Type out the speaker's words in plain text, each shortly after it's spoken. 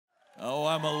Oh,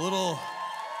 I'm a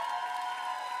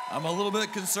little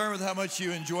bit concerned with how much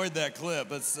you enjoyed that clip.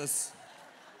 That's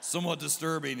somewhat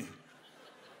disturbing.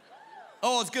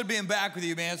 Oh, it's good being back with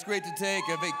you, man. It's great to take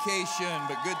a vacation,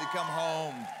 but good to come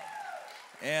home.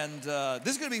 And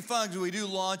this is going to be fun because we do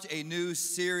launch a new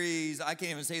series. I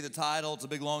can't even say the title. It's a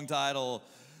big, long title.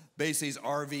 Basically, it's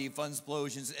RV,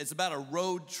 FUNsplosion. It's about a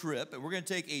road trip, and we're going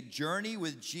to take a journey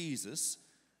with Jesus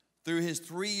through his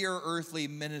 3-year earthly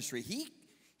ministry.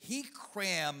 He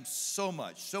crammed so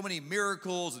much, so many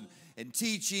miracles and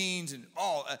teachings and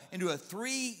all into a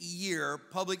 3-year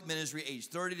public ministry, age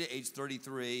 30 to age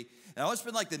 33. And I want to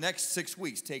spend like the next 6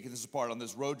 weeks taking this apart on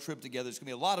this road trip together. It's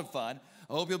going to be a lot of fun.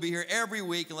 I hope you'll be here every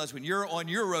week, unless when you're on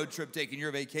your road trip taking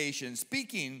your vacation.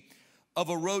 Speaking of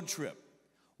a road trip,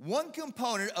 one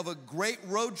component of a great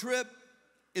road trip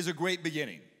is a great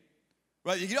beginning,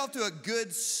 right? You get off to a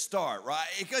good start, right?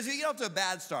 Because you get off to a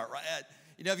bad start, right?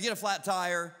 You know, if you get a flat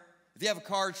tire, if you have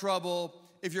car trouble,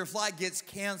 if your flight gets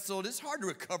canceled, it's hard to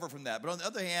recover from that. But on the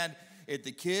other hand, if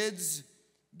the kids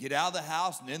get out of the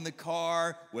house and in the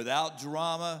car without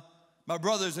drama, my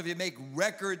brothers, if you make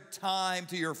record time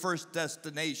to your first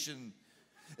destination,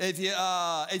 if you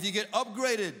get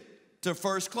upgraded to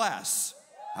first class,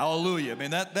 hallelujah. I mean,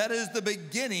 that is the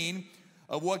beginning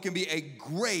of what can be a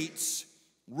great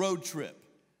road trip.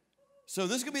 So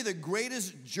this is going to be the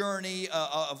greatest journey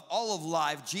of all of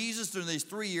life. Jesus, during these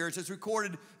 3 years, it's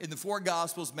recorded in the 4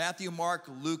 Gospels, Matthew, Mark,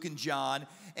 Luke, and John,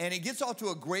 and it gets off to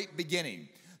a great beginning.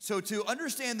 So to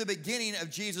understand the beginning of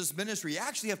Jesus' ministry, you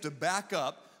actually have to back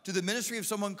up to the ministry of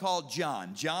someone called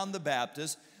John the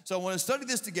Baptist. So I want to study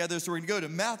this together, so we're going to go to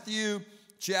Matthew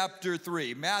chapter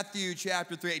 3. Matthew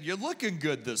chapter 3, and you're looking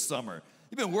good this summer.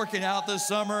 You've been working out this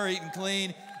summer, eating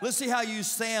clean. Let's see how you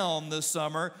sound this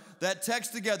summer. That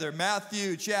text together,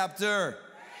 Matthew chapter.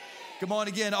 Come on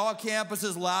again, all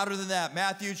campuses louder than that.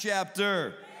 Matthew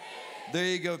chapter. There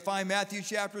you go. Find Matthew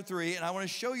chapter 3, and I want to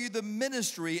show you the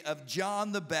ministry of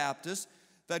John the Baptist.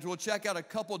 In fact, we'll check out a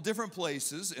couple different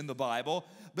places in the Bible.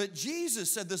 But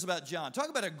Jesus said this about John. Talk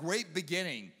about a great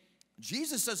beginning.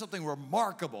 Jesus said something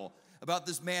remarkable about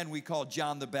this man we call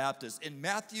John the Baptist. In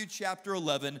Matthew chapter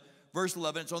 11, verse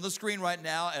 11, it's on the screen right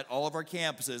now at all of our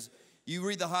campuses. You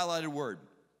read the highlighted word.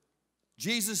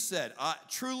 Jesus said,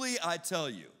 truly I tell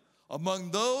you,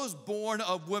 among those born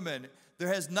of women, there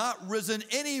has not risen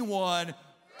anyone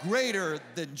greater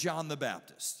than John the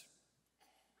Baptist.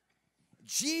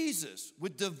 Jesus,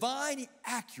 with divine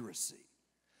accuracy,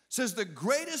 says the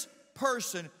greatest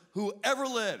person who ever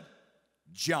lived,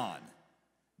 John.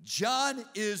 John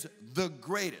is the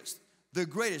greatest, the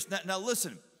greatest. Now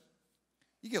listen,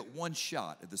 you get one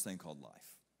shot at this thing called life.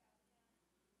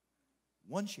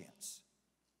 One chance.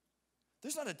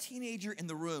 There's not a teenager in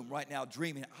the room right now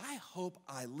dreaming, I hope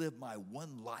I live my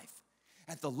one life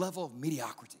at the level of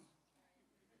mediocrity.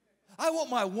 I want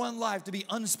my one life to be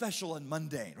unspecial and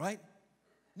mundane, right?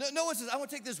 No one says, I want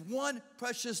to take this one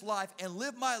precious life and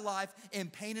live my life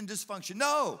in pain and dysfunction.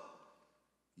 No.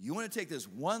 You want to take this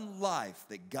one life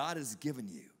that God has given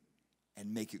you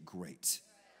and make it great.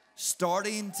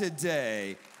 Starting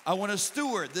today, I want to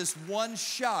steward this one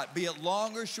shot, be it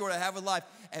long or short, I have in life,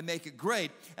 and make it great.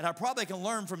 And I probably can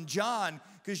learn from John,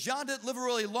 because John didn't live a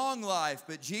really long life,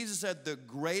 but Jesus said the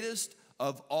greatest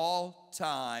of all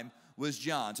time was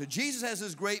John. So Jesus has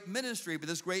this great ministry, but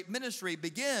this great ministry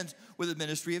begins with the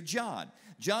ministry of John.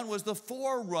 John was the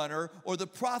forerunner or the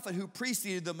prophet who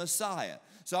preceded the Messiah.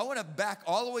 So I want to back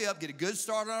all the way up, get a good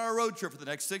start on our road trip for the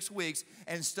next 6 weeks,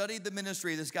 and study the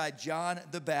ministry of this guy, John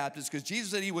the Baptist, because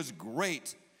Jesus said he was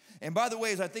great. And by the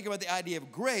way, as I think about the idea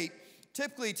of great,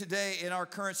 typically today in our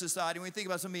current society, when we think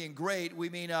about somebody being great, we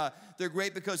mean they're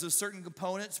great because of certain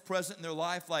components present in their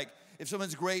life. Like if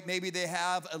someone's great, maybe they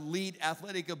have elite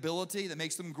athletic ability that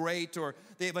makes them great, or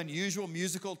they have unusual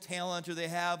musical talent, or they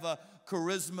have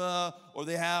charisma, or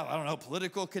they have, I don't know,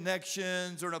 political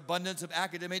connections, or an abundance of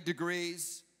academic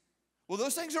degrees. Well,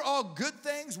 those things are all good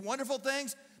things, wonderful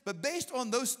things, but based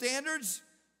on those standards,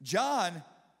 John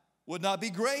would not be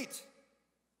great.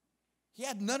 He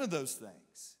had none of those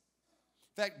things.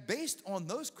 In fact, based on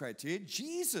those criteria,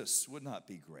 Jesus would not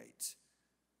be great.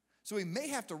 So we may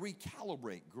have to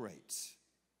recalibrate great.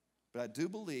 But I do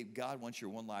believe God wants your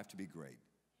one life to be great.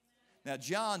 Now,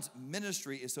 John's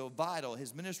ministry is so vital.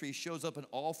 His ministry shows up in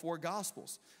all 4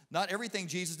 Gospels. Not everything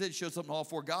Jesus did shows up in all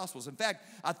 4 Gospels. In fact,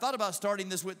 I thought about starting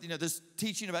this with, this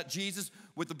teaching about Jesus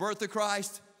with the birth of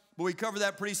Christ, but we covered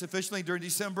that pretty sufficiently during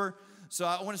December. So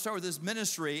I want to start with this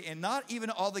ministry, and not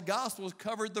even all the Gospels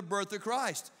covered the birth of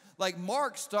Christ. Like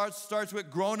Mark starts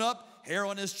with grown up, hair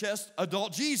on his chest,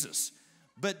 adult Jesus.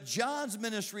 But John's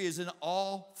ministry is in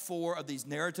all 4 of these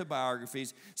narrative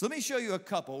biographies. So let me show you a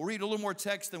couple. We'll read a little more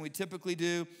text than we typically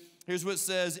do. Here's what it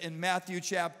says in Matthew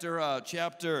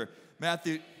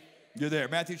Matthew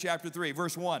chapter 3,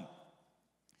 verse 1.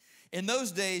 In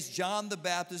those days, John the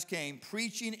Baptist came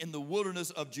preaching in the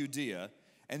wilderness of Judea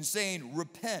and saying,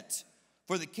 repent,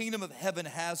 for the kingdom of heaven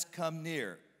has come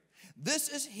near. This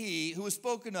is he who was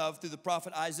spoken of through the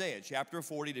prophet Isaiah, chapter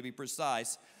 40 to be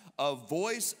precise, a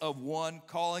voice of one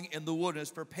calling in the wilderness,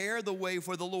 prepare the way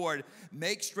for the Lord,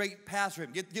 make straight paths for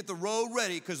him. Get the road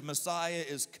ready because Messiah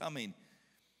is coming.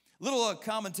 Little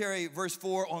commentary, verse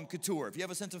 4 on couture. If you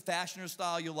have a sense of fashion or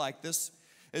style, you'll like this.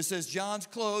 It says, John's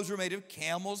clothes were made of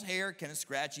camel's hair, kind of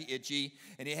scratchy, itchy,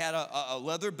 and he had a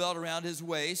leather belt around his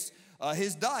waist.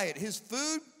 His diet, his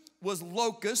food was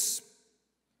locusts.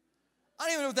 I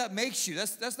don't even know what that makes you.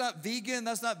 That's not vegan,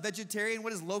 that's not vegetarian.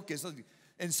 What is locust?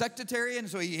 Insectitarian,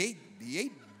 so he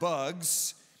ate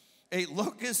bugs, ate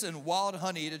locusts and wild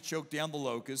honey to choke down the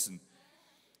locusts.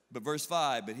 But verse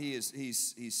 5, but he's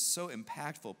so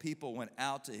impactful. People went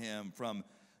out to him from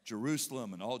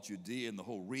Jerusalem and all Judea and the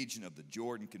whole region of the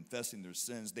Jordan, confessing their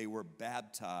sins. They were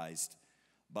baptized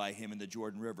by him in the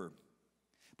Jordan River.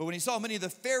 But when he saw many of the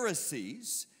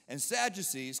Pharisees and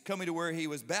Sadducees coming to where he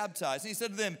was baptized, he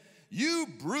said to them, you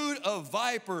brood of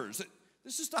vipers.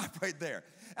 Let's just stop right there.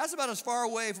 That's about as far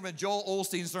away from a Joel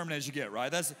Osteen sermon as you get,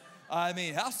 right?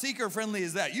 How seeker-friendly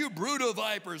is that? You brood of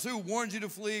vipers, who warned you to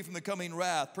flee from the coming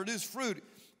wrath? Produce fruit,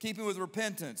 keeping with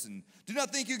repentance. And do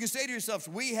not think you can say to yourselves,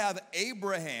 we have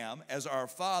Abraham as our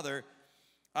father.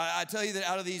 I tell you that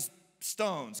out of these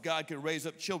stones, God could raise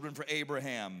up children for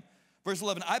Abraham. Verse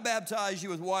 11, I baptize you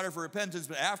with water for repentance,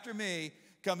 but after me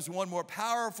comes one more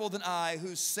powerful than I,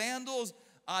 whose sandals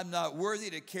I'm not worthy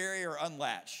to carry or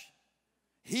unlatch.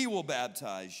 He will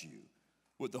baptize you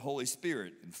with the Holy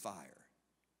Spirit and fire.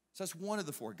 So that's one of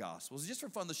the 4 Gospels. Just for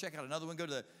fun, let's check out another one. Go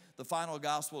to the final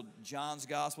Gospel, John's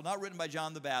Gospel. Not written by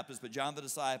John the Baptist, but John the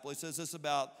disciple. He says this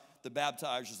about the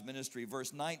baptizer's ministry.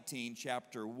 Verse 19,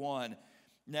 chapter 1.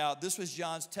 Now, this was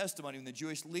John's testimony when the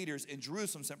Jewish leaders in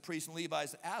Jerusalem sent priests and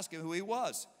Levites to ask him who he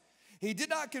was. He did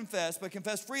not confess, but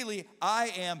confessed freely, I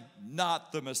am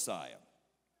not the Messiah.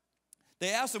 They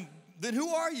asked him, then who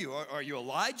are you? Are you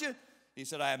Elijah? He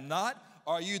said, I am not.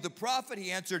 Are you the prophet?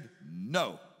 He answered,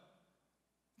 no.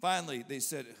 Finally, they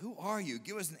said, who are you?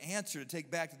 Give us an answer to take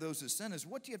back to those who sent us.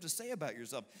 What do you have to say about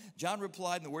yourself? John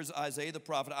replied in the words of Isaiah the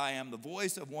prophet, I am the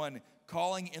voice of one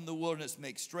calling in the wilderness,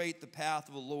 make straight the path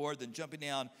of the Lord. Then jumping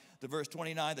down to verse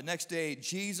 29, the next day,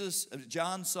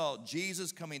 John saw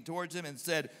Jesus coming towards him and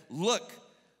said, look,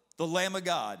 the Lamb of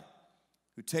God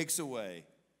who takes away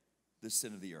the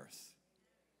sin of the earth.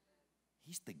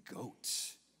 He's the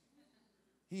GOAT.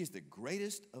 He is the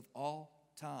greatest of all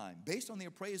time, based on the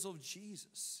appraisal of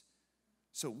Jesus.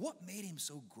 So what made him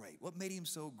so great? What made him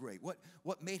so great?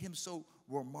 What made him so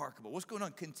remarkable? What's going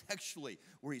on contextually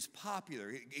where he's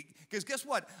popular? Because guess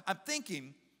what? I'm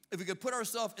thinking if we could put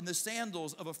ourselves in the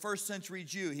sandals of a first century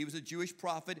Jew, he was a Jewish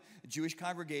prophet, a Jewish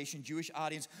congregation, Jewish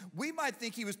audience. We might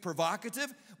think he was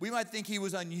provocative. We might think he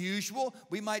was unusual.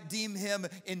 We might deem him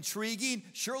intriguing,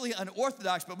 surely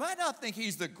unorthodox, but might not think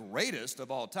he's the greatest of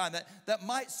all time. That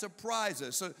might surprise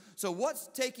us. So what's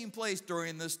taking place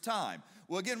during this time?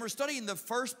 Well, again, we're studying the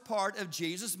first part of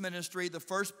Jesus' ministry, the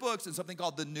first books in something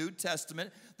called the New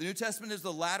Testament. The New Testament is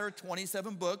the latter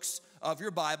 27 books of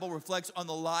your Bible, reflects on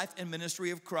the life and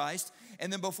ministry of Christ.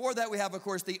 And then before that, we have, of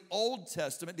course, the Old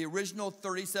Testament, the original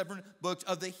 37 books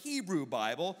of the Hebrew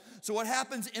Bible. So what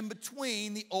happens in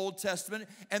between the Old Testament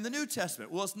and the New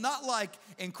Testament? Well, it's not like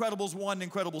Incredibles 1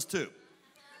 and Incredibles 2,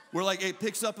 where like it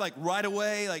picks up like right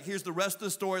away, like here's the rest of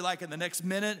the story like in the next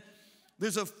minute.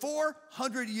 There's a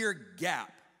 400-year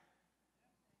gap.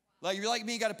 Like if you're like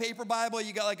me, you got a paper Bible,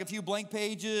 you got like a few blank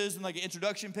pages and like an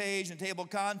introduction page and table of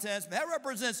contents. That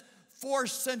represents 4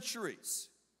 centuries.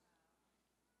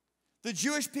 The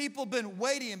Jewish people have been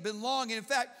waiting and been longing. In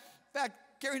fact,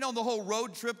 carrying on the whole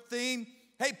road trip theme,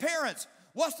 hey parents,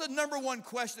 what's the number one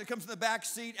question that comes in the back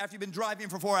seat after you've been driving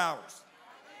for 4 hours?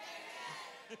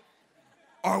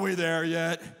 Are we there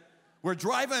yet? We're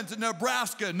driving to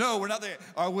Nebraska. No, we're not there.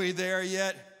 Are we there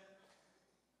yet?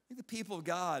 I think the people of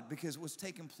God, because what's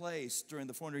taken place during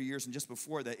the 400 years and just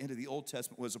before that into the Old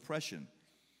Testament was oppression.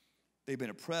 They've been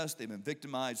oppressed. They've been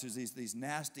victimized. There's these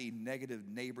nasty, negative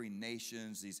neighboring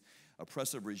nations, these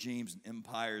oppressive regimes and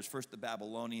empires, first the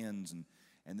Babylonians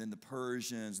and then the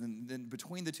Persians. And then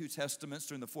between the two testaments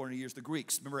during the 400 years, the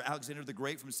Greeks. Remember Alexander the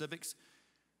Great from civics?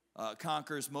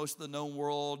 Conquers most of the known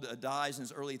world, dies in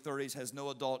his early 30s, has no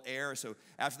adult heir. So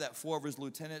after that, 4 of his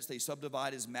lieutenants, they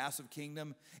subdivide his massive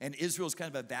kingdom. And Israel's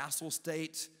kind of a vassal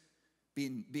state.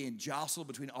 being jostled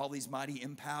between all these mighty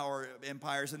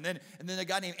empires. And then a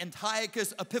guy named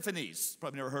Antiochus Epiphanes.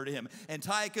 Probably never heard of him.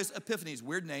 Antiochus Epiphanes,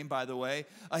 weird name, by the way.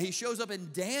 He shows up in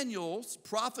Daniel's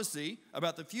prophecy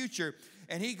about the future,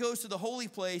 and he goes to the holy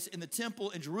place in the temple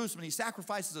in Jerusalem, and he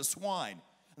sacrifices a swine.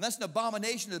 And that's an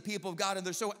abomination to the people of God, and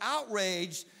they're so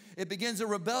outraged, it begins a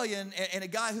rebellion, and a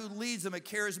guy who leads them, a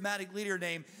charismatic leader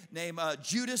named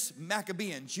Judas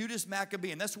Maccabean. Judas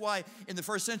Maccabean. That's why in the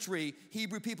first century,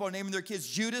 Hebrew people are naming their kids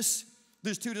Judas.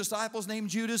 There's 2 disciples named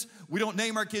Judas. We don't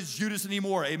name our kids Judas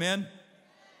anymore, amen?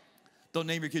 Don't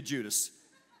name your kid Judas.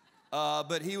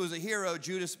 But he was a hero,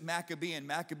 Judas Maccabean.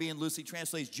 Maccabean loosely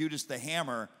translates Judas the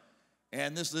hammer.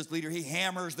 And this leader, he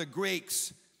hammers the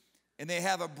Greeks. And they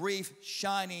have a brief,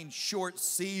 shining, short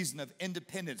season of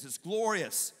independence. It's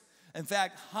glorious. In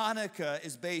fact, Hanukkah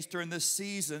is based during this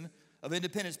season of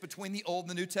independence between the Old and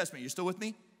the New Testament. You still with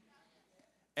me?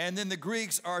 And then the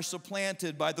Greeks are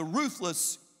supplanted by the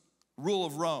ruthless rule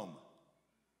of Rome.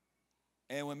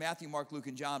 And when Matthew, Mark, Luke,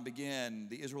 and John begin,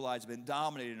 the Israelites have been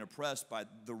dominated and oppressed by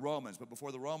the Romans. But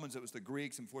before the Romans, it was the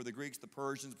Greeks. And before the Greeks, the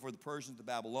Persians. Before the Persians, the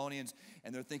Babylonians.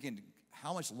 And they're thinking,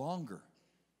 how much longer?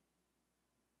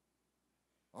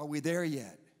 Are we there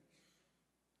yet?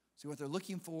 See, what they're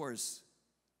looking for is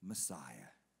Messiah.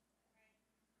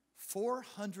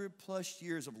 400 plus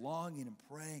years of longing and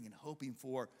praying and hoping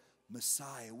for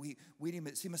Messiah. We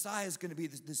didn't see Messiah is going to be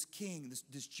this king,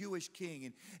 this Jewish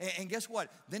king. And guess what?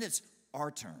 Then it's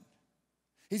our turn.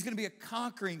 He's going to be a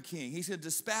conquering king. He's going to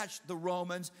dispatch the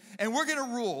Romans, and we're going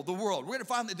to rule the world. We're going to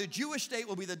find that the Jewish state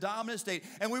will be the dominant state,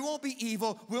 and we won't be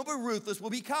evil, we'll be ruthless, we'll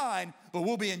be kind, but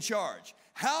we'll be in charge.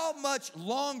 How much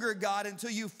longer, God, until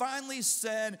you finally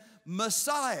send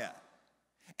Messiah?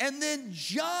 And then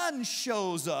John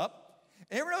shows up.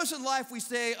 And ever notice in life we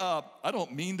say, I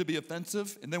don't mean to be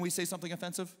offensive, and then we say something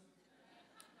offensive?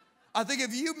 I think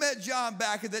if you met John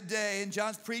back in that day and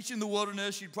John's preaching in the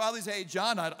wilderness, you'd probably say, hey,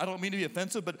 John, I don't mean to be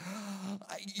offensive, but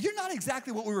you're not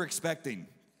exactly what we were expecting.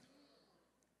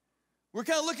 We're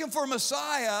kind of looking for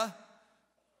Messiah.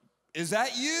 Is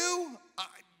that you?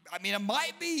 I mean, it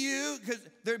might be you, because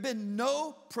there had been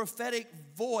no prophetic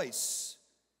voice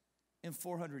in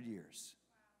 400 years.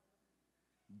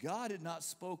 God had not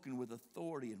spoken with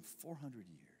authority in 400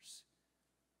 years.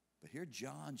 But here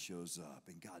John shows up,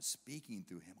 and God's speaking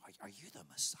through him. Are you the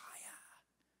Messiah?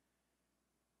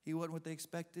 He wasn't what they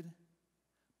expected,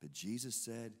 but Jesus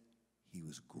said he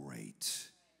was great.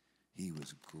 He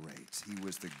was great. He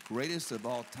was the greatest of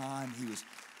all time. He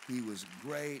was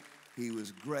great. He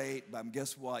was great. But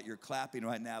guess what? You're clapping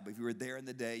right now. But if you were there in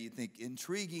the day, you'd think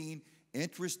intriguing,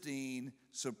 interesting,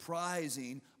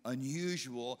 surprising,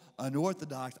 unusual,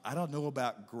 unorthodox. I don't know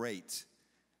about great.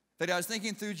 In fact, I was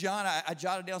thinking through John. I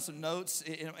jotted down some notes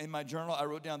in my journal. I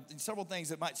wrote down several things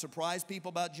that might surprise people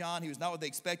about John. He was not what they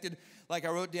expected. Like I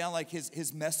wrote down like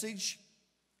his message.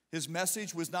 His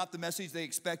message was not the message they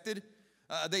expected.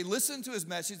 They listened to his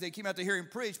message. They came out to hear him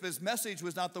preach, but his message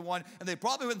was not the one, and they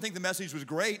probably wouldn't think the message was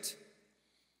great.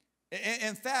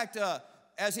 In fact,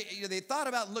 as they thought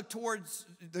about and looked towards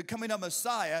the coming of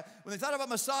Messiah, when they thought about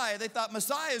Messiah, they thought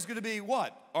Messiah is going to be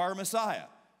what? Our Messiah.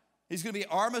 He's going to be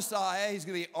our Messiah. He's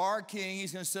going to be our king.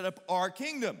 He's going to set up our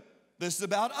kingdom. This is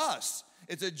about us.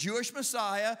 It's a Jewish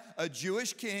Messiah, a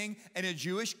Jewish king, and a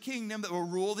Jewish kingdom that will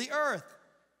rule the earth.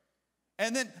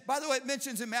 And then, by the way, it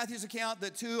mentions in Matthew's account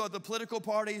that 2 of the political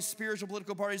parties, spiritual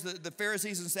political parties, the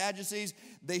Pharisees and Sadducees,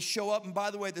 they show up. And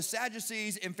by the way, the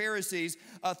Sadducees and Pharisees,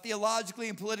 theologically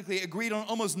and politically, agreed on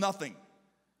almost nothing.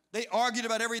 They argued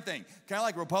about everything, kind of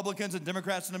like Republicans and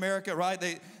Democrats in America, right?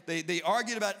 They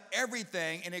argued about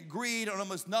everything and agreed on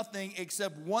almost nothing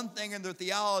except one thing in their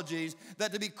theologies,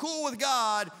 that to be cool with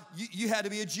God, you had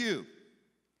to be a Jew.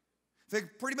 In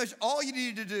fact, pretty much all you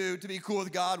needed to do to be cool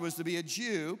with God was to be a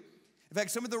Jew. In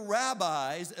fact, some of the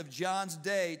rabbis of John's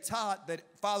day taught that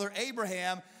Father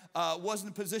Abraham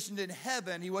wasn't positioned in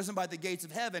heaven. He wasn't by the gates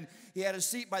of heaven. He had a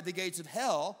seat by the gates of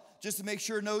hell, just to make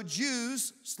sure no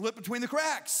Jews slipped between the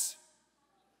cracks.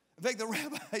 In fact, the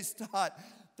rabbis taught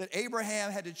that Abraham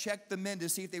had to check the men to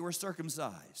see if they were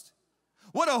circumcised.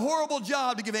 What a horrible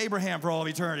job to give Abraham for all of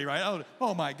eternity, right?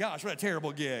 Oh my gosh, what a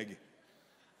terrible gig.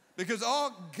 Because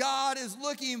all God is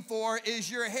looking for is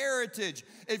your heritage.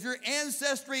 If your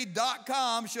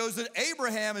Ancestry.com shows that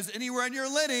Abraham is anywhere in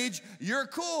your lineage, you're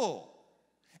cool.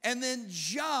 And then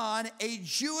John, a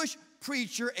Jewish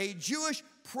preacher, a Jewish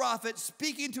prophet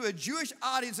speaking to a Jewish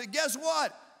audience, and guess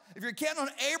what? If you're counting on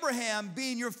Abraham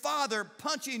being your father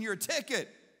punching your ticket,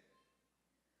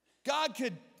 God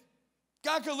could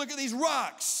look at these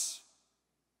rocks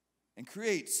and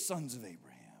create sons of Abraham.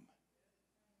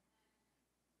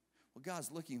 What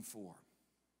God's looking for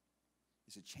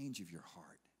is a change of your heart.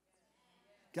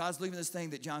 God's leaving this thing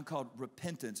that John called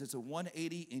repentance. It's a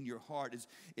 180 in your heart.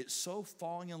 It's so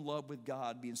falling in love with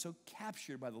God, being so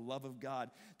captured by the love of God,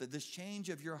 that this change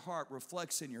of your heart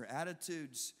reflects in your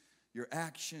attitudes, your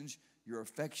actions, your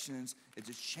affections. It's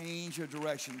a change of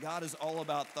direction. God is all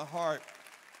about the heart.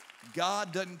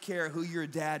 God doesn't care who your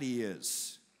daddy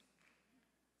is.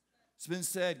 It's been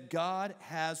said, God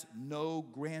has no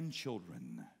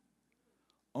grandchildren,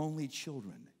 only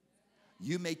children.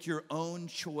 You make your own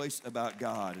choice about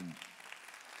God.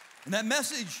 And that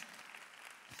message,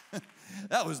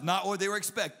 that was not what they were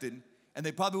expecting. And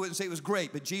they probably wouldn't say it was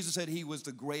great, but Jesus said he was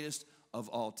the greatest of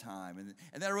all time. And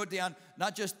then I wrote down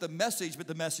not just the message, but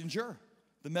the messenger.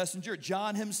 The messenger.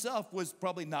 John himself was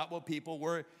probably not what people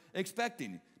were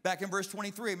expecting. Back in verse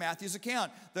 23, Matthew's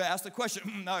account, they asked the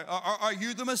question, are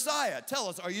you the Messiah? Tell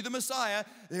us, are you the Messiah?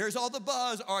 Here's all the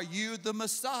buzz. Are you the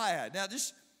Messiah? Now,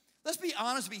 let's be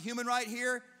honest, be human right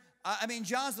here. I mean,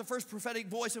 John's the first prophetic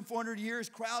voice in 400 years.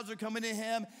 Crowds are coming to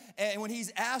him. And when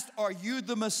he's asked, are you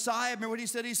the Messiah? Remember what he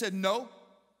said? He said, no,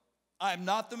 I am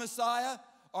not the Messiah.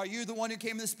 Are you the one who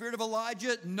came in the spirit of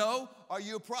Elijah? No. Are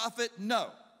you a prophet?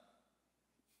 No.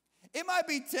 It might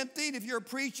be tempting if you're a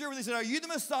preacher when they said, are you the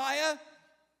Messiah?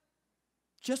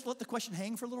 Just let the question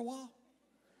hang for a little while.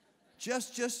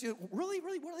 Really,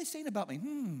 what are they saying about me?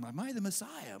 Am I the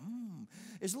Messiah?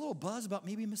 Is a little buzz about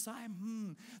me being Messiah?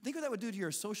 Think what that would do to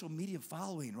your social media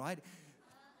following, right?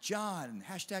 John,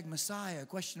 hashtag Messiah,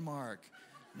 question mark.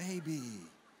 Maybe.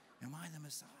 Am I the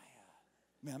Messiah?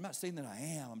 Man, I'm not saying that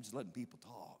I am. I'm just letting people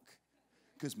talk.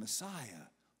 Because Messiah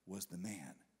was the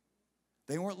man.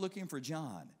 They weren't looking for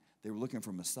John. They were looking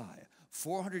for Messiah.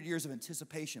 400 years of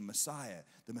anticipation, Messiah.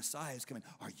 The Messiah is coming.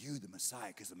 Are you the Messiah?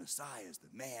 Because the Messiah is the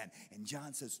man. And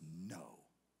John says, no,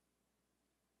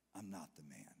 I'm not the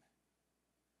man.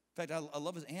 In fact, I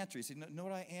love his answer. He said, know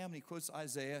what I am? And he quotes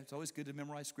Isaiah. It's always good to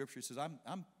memorize scripture. He says,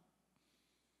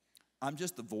 I'm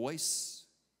just the voice.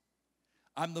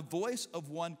 I'm the voice of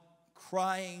one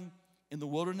crying in the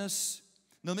wilderness.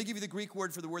 Now, let me give you the Greek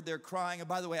word for the word there, crying. And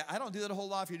by the way, I don't do that a whole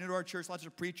lot. If you're new to our church, lots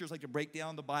of preachers like to break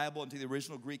down the Bible into the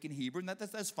original Greek and Hebrew, and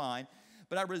that's fine.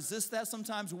 But I resist that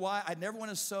sometimes. Why? I never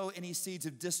want to sow any seeds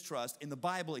of distrust in the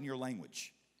Bible in your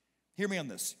language. Hear me on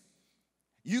this.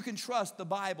 You can trust the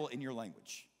Bible in your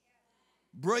language.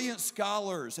 Brilliant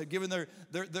scholars have given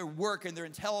their work and their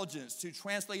intelligence to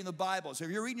translating the Bible. So if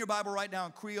you're reading your Bible right now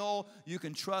in Creole, you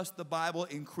can trust the Bible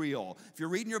in Creole. If you're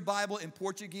reading your Bible in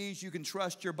Portuguese, you can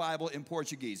trust your Bible in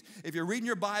Portuguese. If you're reading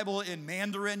your Bible in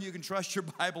Mandarin, you can trust your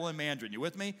Bible in Mandarin. You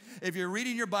with me? If you're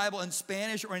reading your Bible in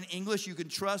Spanish or in English, you can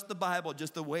trust the Bible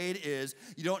just the way it is.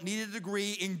 You don't need a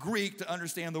degree in Greek to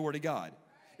understand the Word of God.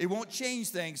 It won't change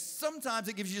things. Sometimes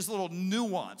it gives you just a little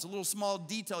nuance, a little small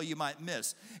detail you might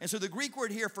miss. And so the Greek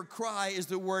word here for cry is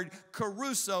the word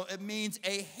caruso. It means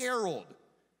a herald.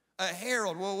 A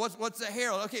herald. Well, what's a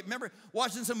herald? Okay, remember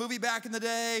watching some movie back in the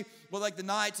day with like the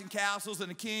knights and castles and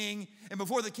the king. And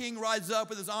before the king rides up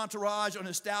with his entourage on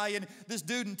a stallion, this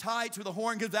dude in tights with a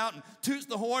horn comes out and toots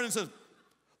the horn and says,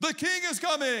 the king is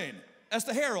coming. That's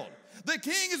the herald. The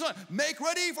king is on. Make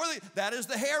ready for the. That is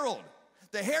the herald.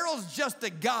 The herald's just a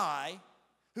guy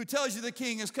who tells you the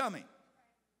king is coming.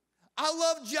 I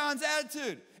love John's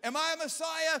attitude. Am I a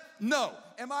Messiah? No.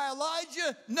 Am I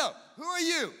Elijah? No. Who are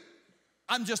you?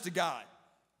 I'm just a guy.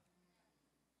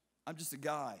 I'm just a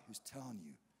guy who's telling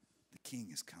you the king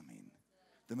is coming.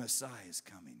 The Messiah is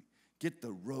coming. Get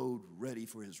the road ready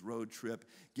for his road trip.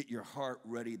 Get your heart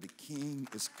ready. The king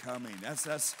is coming.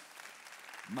 That's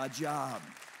my job.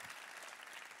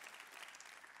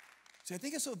 See, I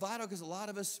think it's so vital because a lot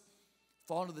of us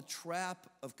fall into the trap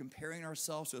of comparing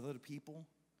ourselves with other people.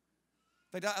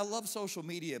 In fact, I love social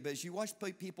media, but as you watch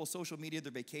people social media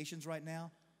their vacations right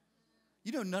now,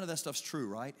 you know none of that stuff's true,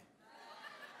 right?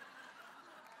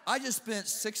 I just spent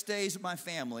 6 days with my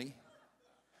family.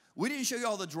 We didn't show you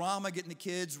all the drama getting the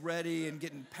kids ready and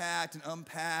getting packed and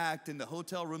unpacked and the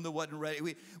hotel room that wasn't ready.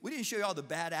 We didn't show you all the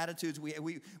bad attitudes.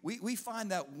 We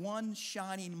find that one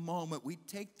shining moment. We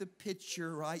take the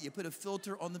picture, right? You put a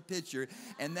filter on the picture,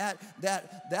 and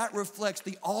that reflects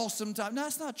the awesome time. No,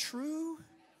 that's not true.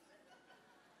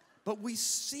 But we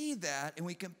see that, and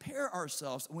we compare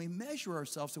ourselves, and we measure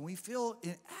ourselves, and we feel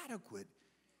inadequate.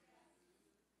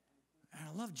 And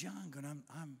I love John going,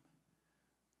 I'm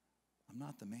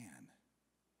not the man.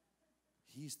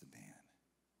 He's the man.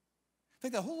 In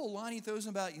fact, that whole little line he throws in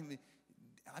about,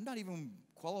 I'm not even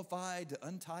qualified to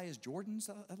untie his Jordans,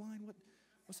 that line,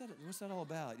 what's that all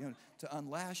about? To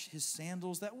unlash his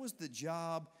sandals. That was the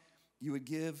job you would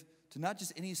give to not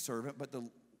just any servant, but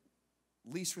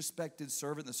least respected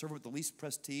servant, the servant with the least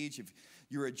prestige. If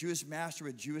you were a Jewish master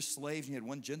with Jewish slaves, and you had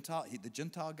one Gentile, the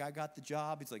Gentile guy got the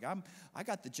job. He's like, I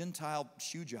got the Gentile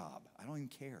shoe job. I don't even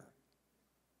care.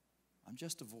 I'm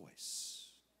just a voice.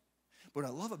 But what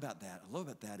I love about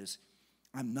that is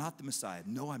I'm not the Messiah.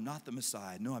 No, I'm not the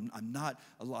Messiah. No, I'm not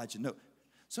Elijah. No.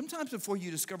 Sometimes before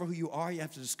you discover who you are, you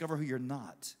have to discover who you're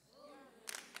not.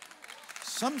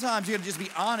 Sometimes you have to just be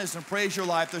honest and praise your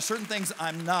life. There's certain things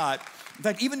I'm not. In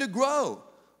fact, even to grow,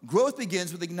 growth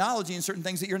begins with acknowledging certain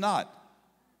things that you're not.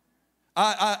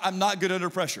 I'm not good under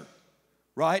pressure,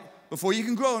 right? Before you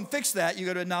can grow and fix that, you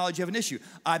got to acknowledge you have an issue.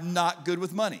 I'm not good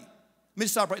with money. Let me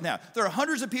stop right now. There are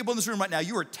hundreds of people in this room right now.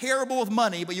 You are terrible with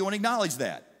money, but you won't acknowledge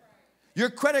that. Your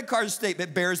credit card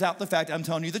statement bears out the fact I'm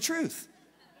telling you the truth.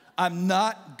 I'm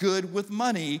not good with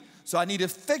money, so I need to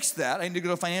fix that. I need to go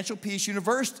to Financial Peace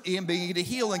University and begin to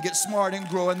heal and get smart and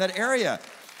grow in that area.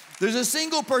 There's a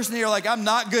single person here like, I'm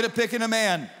not good at picking a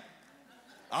man.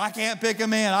 I can't pick a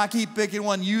man. I keep picking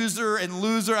one user and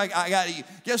loser.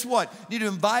 Guess what? You need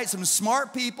to invite some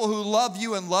smart people who love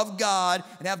you and love God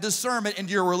and have discernment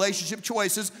into your relationship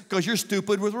choices because you're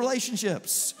stupid with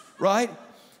relationships, right?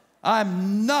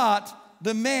 I'm not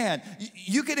the man.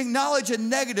 You can acknowledge a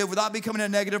negative without becoming a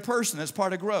negative person. That's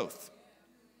part of growth.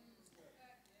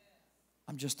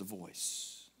 I'm just a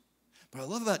voice. But I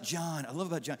love about John,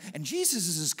 and Jesus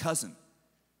is his cousin.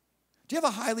 Do you have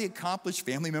a highly accomplished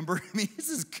family member? I mean, he's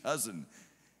his cousin.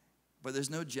 But there's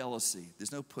no jealousy.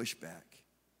 There's no pushback.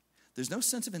 There's no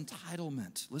sense of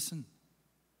entitlement. Listen,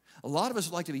 a lot of us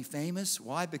would like to be famous.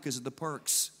 Why? Because of the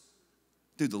perks.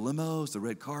 Dude, the limos, the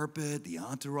red carpet, the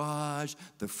entourage,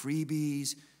 the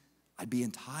freebies. I'd be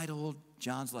entitled.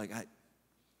 John's like,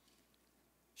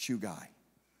 shoe guy.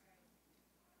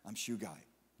 I'm shoe guy.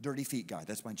 Dirty feet guy.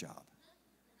 That's my job.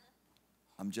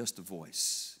 I'm just a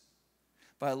voice.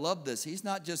 But I love this. He's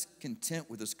not just content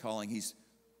with his calling. He's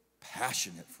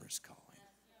passionate for his calling.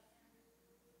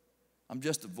 I'm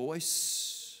just a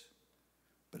voice,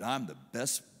 but I'm the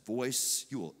best voice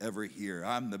you will ever hear.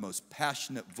 I'm the most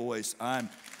passionate voice. I'm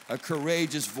a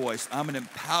courageous voice. I'm an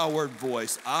empowered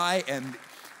voice.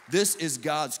 This is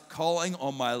God's calling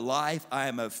on my life. I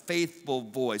am a faithful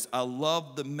voice. I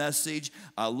love the message.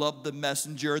 I love the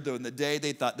messenger. Though in the day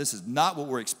they thought, this is not what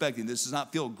we're expecting. This does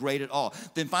not feel great at all.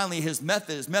 Then finally his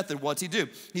method, what's he do?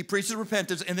 He preaches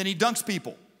repentance and then he dunks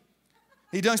people.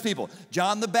 He dunks people.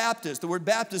 John the Baptist, the word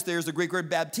Baptist there is the Greek word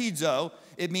baptizo.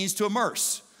 It means to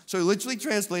immerse. So literally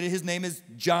translated, his name is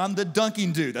John the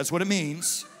Dunking Dude. That's what it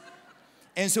means.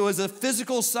 And so as a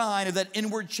physical sign of that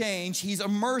inward change, he's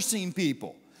immersing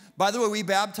people. By the way, we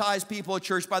baptize people at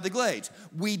Church by the Glades.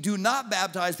 We do not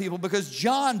baptize people because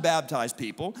John baptized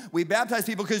people. We baptize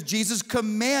people because Jesus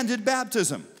commanded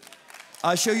baptism.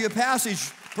 I show you a passage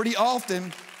pretty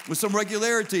often with some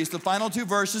regularities. The final two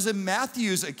verses in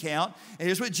Matthew's account. And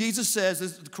here's what Jesus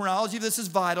says. The chronology of this is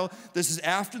vital. This is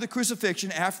after the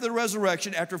crucifixion, after the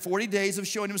resurrection, after 40 days of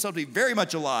showing himself to be very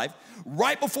much alive.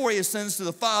 Right before he ascends to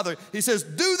the Father, he says,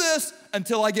 do this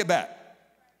until I get back.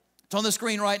 It's on the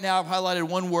screen right now. I've highlighted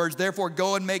one word. Therefore,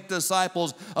 go and make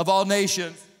disciples of all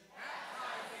nations.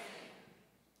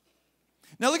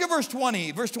 Now look at verse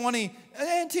 20. Verse 20,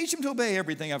 and teach them to obey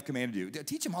everything I've commanded you.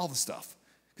 Teach them all the stuff,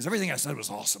 because everything I said was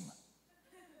awesome.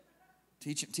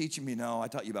 Teach them, I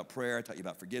taught you about prayer. I taught you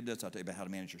about forgiveness. I taught you about how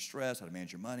to manage your stress, how to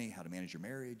manage your money, how to manage your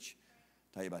marriage.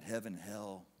 I taught you about heaven and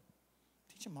hell.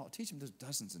 Teach them all. Teach them, there's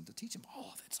dozens, and to teach them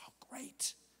all of it. It's all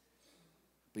great.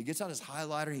 But he gets out his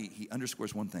highlighter. He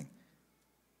underscores one thing.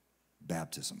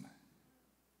 Baptism.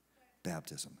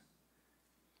 Baptism.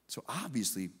 So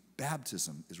obviously,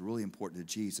 baptism is really important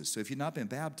to Jesus. So if you've not been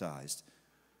baptized,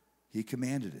 he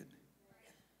commanded it.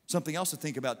 Something else to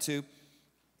think about too.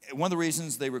 One of the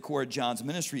reasons they record John's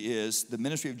ministry is the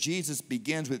ministry of Jesus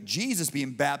begins with Jesus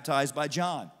being baptized by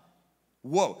John.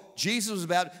 Whoa, Jesus was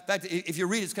baptized. In fact, if you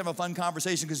read, it's kind of a fun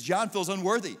conversation because John feels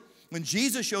unworthy. When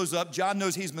Jesus shows up, John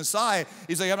knows he's Messiah.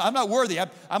 He's like, I'm not worthy.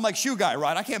 I'm like shoe guy,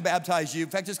 right? I can't baptize you. In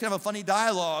fact, it's kind of a funny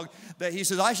dialogue that he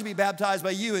says, I should be baptized by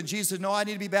you. And Jesus says, no, I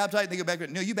need to be baptized. And they go back,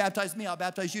 no, you baptize me, I'll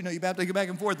baptize you. No, you baptize, go back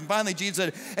and forth. And finally, Jesus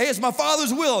said, hey, it's my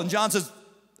Father's will. And John says,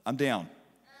 I'm down.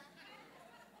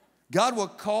 God will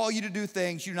call you to do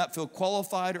things you do not feel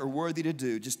qualified or worthy to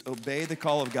do. Just obey the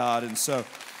call of God. And so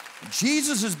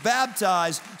Jesus is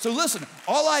baptized. So listen,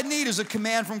 all I need is a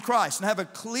command from Christ and have a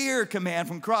clear command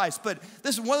from Christ. But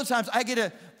this is one of the times I get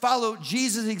to follow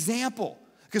Jesus' example.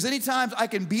 Because anytime I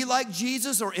can be like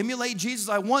Jesus or emulate Jesus,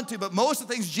 I want to. But most of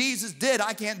the things Jesus did,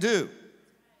 I can't do.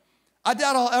 I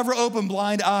doubt I'll ever open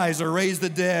blind eyes or raise the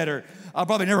dead, or I'll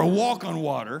probably never walk on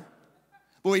water.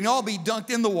 But we can all be dunked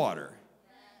in the water.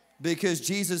 Because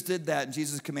Jesus did that and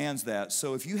Jesus commands that.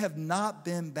 So if you have not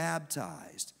been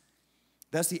baptized,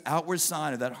 that's the outward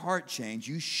sign of that heart change.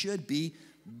 You should be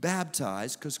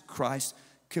baptized because Christ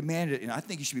commanded it. And I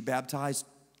think you should be baptized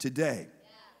today.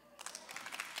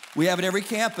 We have at every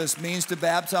campus means to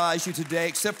baptize you today,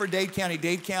 except for Dade County.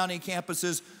 Dade County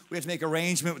campuses, we have to make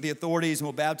arrangement with the authorities, and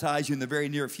we'll baptize you in the very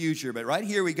near future. But right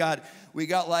here, we got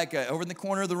like over in the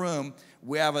corner of the room,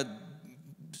 we have a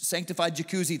sanctified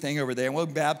jacuzzi thing over there, and we'll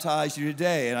baptize you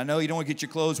today. And I know you don't want to get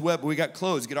your clothes wet, but we got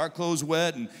clothes. Get our clothes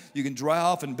wet, and you can dry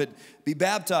off, but be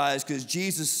baptized because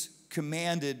Jesus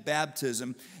commanded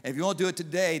baptism. And if you won't do it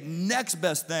today, next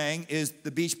best thing is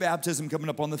the beach baptism coming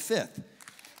up on the 5th.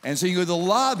 And so you go to the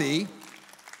lobby.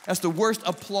 That's the worst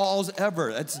applause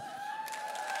ever.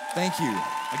 Thank you.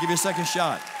 I'll give you a second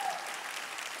shot.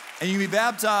 And you can be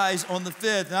baptized on the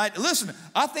 5th. And listen,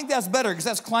 I think that's better because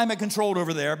that's climate controlled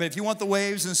over there. But if you want the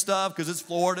waves and stuff, because it's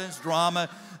Florida, it's drama,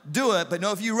 do it. But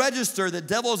no, if you register, the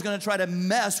devil is going to try to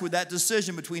mess with that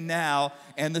decision between now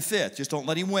and the 5th. Just don't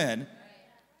let him win.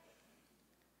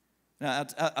 Now,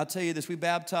 I'll tell you this. We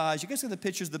baptize. You guys got the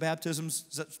pictures of the baptisms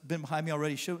that's been behind me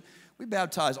already? We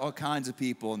baptize all kinds of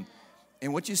people.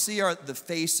 And what you see are the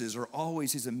faces are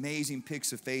always these amazing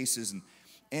pics of faces.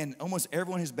 And almost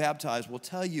everyone who's baptized will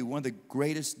tell you one of the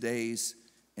greatest days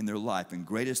in their life and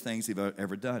greatest things they've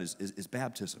ever done is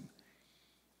baptism.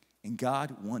 And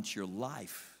God wants your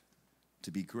life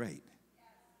to be great.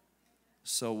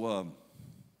 So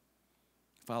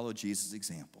follow Jesus'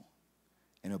 example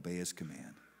and obey his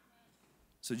command.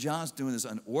 So John's doing this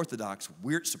unorthodox,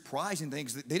 weird, surprising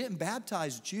things. They didn't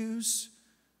baptize Jews.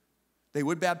 They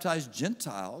would baptize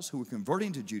Gentiles who were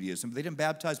converting to Judaism, but they didn't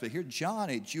baptize. But here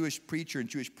John, a Jewish preacher and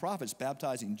Jewish prophet, is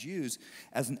baptizing Jews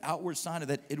as an outward sign of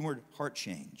that inward heart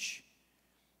change.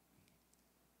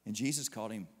 And Jesus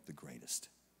called him the greatest.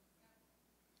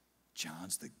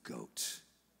 John's the GOAT.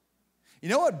 You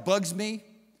know what bugs me?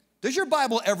 Does your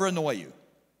Bible ever annoy you?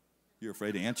 You're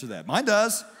afraid to answer that. Mine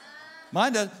does.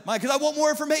 Because I want more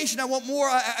information. I want more.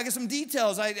 I get some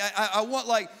details. I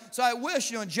want so I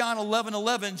wish, in John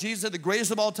 11:11, Jesus said the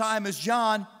greatest of all time is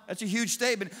John. That's a huge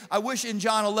statement. I wish in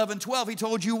John 11:12 he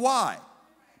told you why.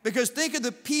 Because think of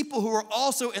the people who are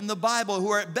also in the Bible who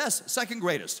are at best second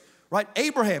greatest. Right?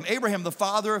 Abraham, the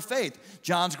father of faith.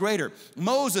 John's greater.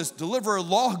 Moses, deliverer,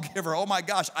 lawgiver. Oh my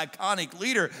gosh, iconic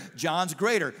leader. John's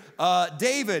greater.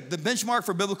 David, the benchmark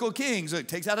for biblical kings. It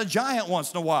takes out a giant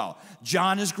once in a while.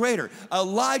 John is greater.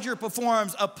 Elijah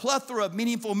performs a plethora of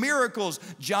meaningful miracles.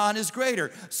 John is greater.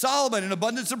 Solomon, an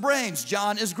abundance of brains.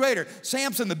 John is greater.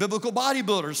 Samson, the biblical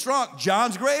bodybuilder, strong.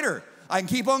 John's greater. I can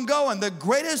keep on going. The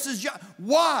greatest is John.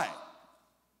 Why?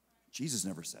 Jesus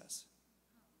never says.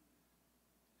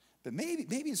 But maybe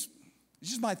it's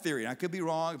just my theory. And I could be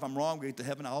wrong. If I'm wrong, we get to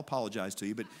heaven, I'll apologize to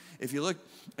you. But if you look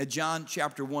at John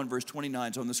chapter 1, verse 29,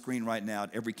 it's on the screen right now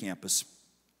at every campus.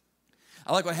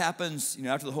 I like what happens,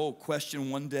 after the whole question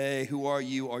one day, who are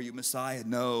you? Are you Messiah?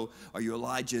 No. Are you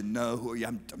Elijah? No. Who are you?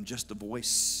 I'm just the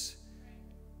voice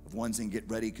of one saying, get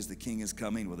ready because the king is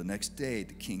coming. Well, the next day,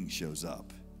 the king shows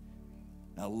up.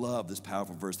 And I love this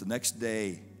powerful verse. The next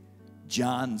day,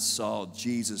 John saw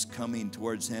Jesus coming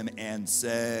towards him and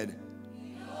said,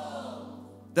 behold.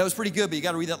 That was pretty good, but you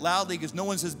got to read that loudly because no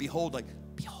one says behold like,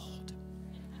 behold.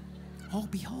 Oh,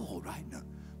 behold, right? No.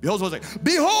 Behold was like,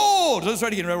 behold. Let's try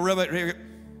it again.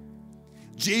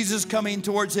 Jesus coming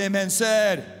towards him and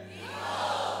said,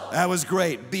 behold. That was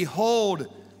great. Behold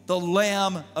the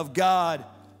Lamb of God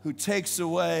who takes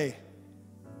away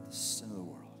the sin of the world.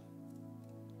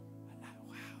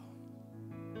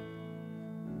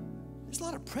 There's a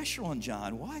lot of pressure on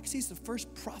John. Why? Because he's the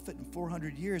first prophet in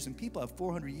 400 years, and people have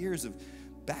 400 years of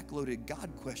backloaded God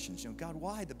questions. God,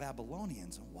 why the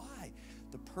Babylonians, and why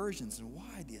the Persians, and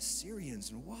why the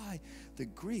Assyrians, and why the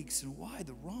Greeks, and why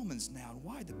the Romans now, and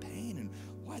why the pain, and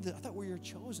why I thought we're your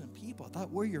chosen people. I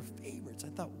thought we're your favorites. I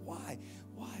thought, why?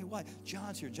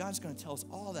 John's here. John's going to tell us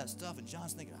all that stuff, and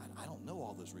John's thinking, I don't know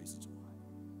all those reasons why.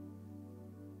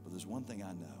 But there's one thing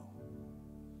I know.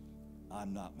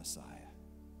 I'm not Messiah.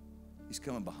 He's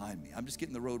coming behind me. I'm just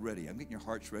getting the road ready. I'm getting your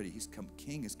hearts ready.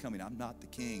 King is coming. I'm not the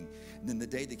king. And then the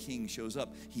day the king shows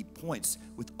up, he points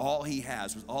with all he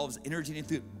has, with all of his energy and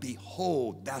enthusiasm.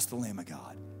 Behold, that's the Lamb of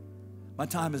God. My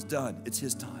time is done. It's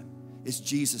his time. It's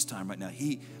Jesus' time right now.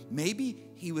 Maybe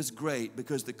he was great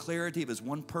because the clarity of his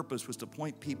one purpose was to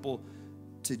point people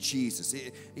to Jesus.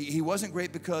 He wasn't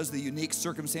great because of the unique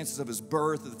circumstances of his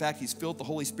birth, or the fact he's filled the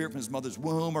Holy Spirit from his mother's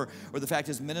womb, or the fact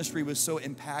his ministry was so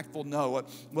impactful. No,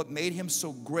 what made him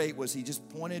so great was he just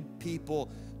pointed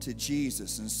people to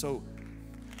Jesus. And so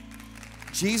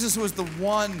Jesus was the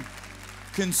one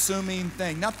consuming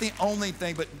thing. Not the only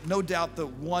thing, but no doubt the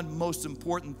one most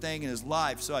important thing in his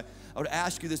life. So I would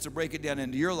ask you this to break it down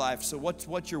into your life. So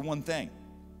what's your one thing?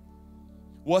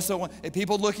 What's the one? If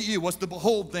people look at you, what's the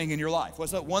behold thing in your life?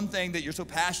 What's that one thing that you're so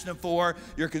passionate for,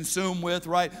 you're consumed with,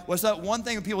 right? What's that one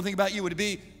thing when people think about you? Would it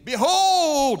be,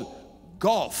 behold,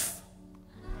 golf?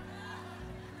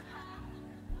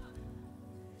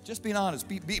 Just being honest.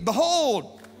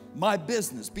 Behold, my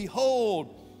business.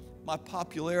 Behold, my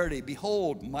popularity.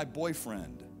 Behold, my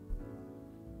boyfriend.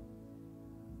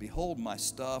 Behold, my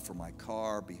stuff or my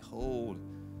car. Behold,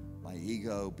 my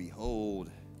ego.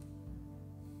 Behold.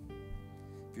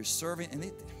 If you're serving,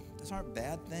 and those aren't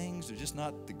bad things, they're just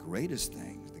not the greatest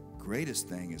things. The greatest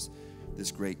thing is this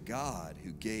great God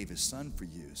who gave his son for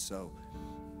you. So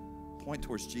point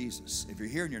towards Jesus. If you're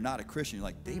here and you're not a Christian, you're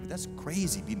like, David, that's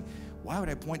crazy. Why would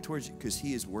I point towards you? Because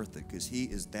he is worth it, because he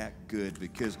is that good,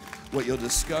 because what you'll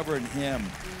discover in him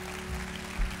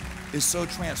is so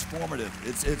transformative.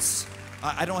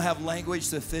 I don't have language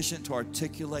sufficient to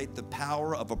articulate the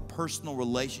power of a personal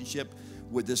relationship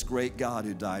with this great God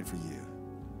who died for you.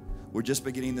 We're just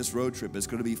beginning this road trip. It's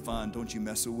going to be fun. Don't you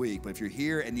miss a week. But if you're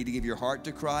here and need to give your heart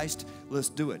to Christ, let's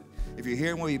do it. If you're here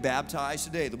and want to be baptized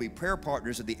today, there'll be prayer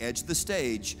partners at the edge of the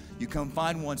stage. You come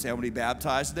find one, say, I want to be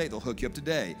baptized today. They'll hook you up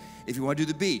today. If you want to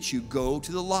do the beach, you go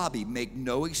to the lobby. Make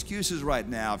no excuses right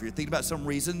now. If you're thinking about some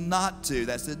reason not to,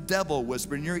 that's the devil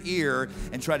whispering in your ear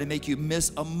and try to make you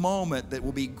miss a moment that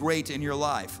will be great in your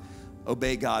life.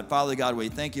 Obey God. Father God, we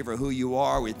thank you for who you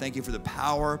are. We thank you for the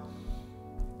power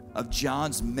of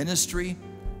John's ministry.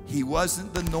 He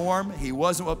wasn't the norm. He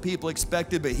wasn't what people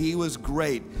expected, but he was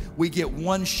great. We get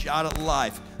one shot at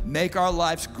life. Make our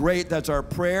lives great. That's our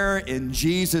prayer in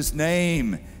Jesus'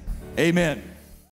 name. Amen.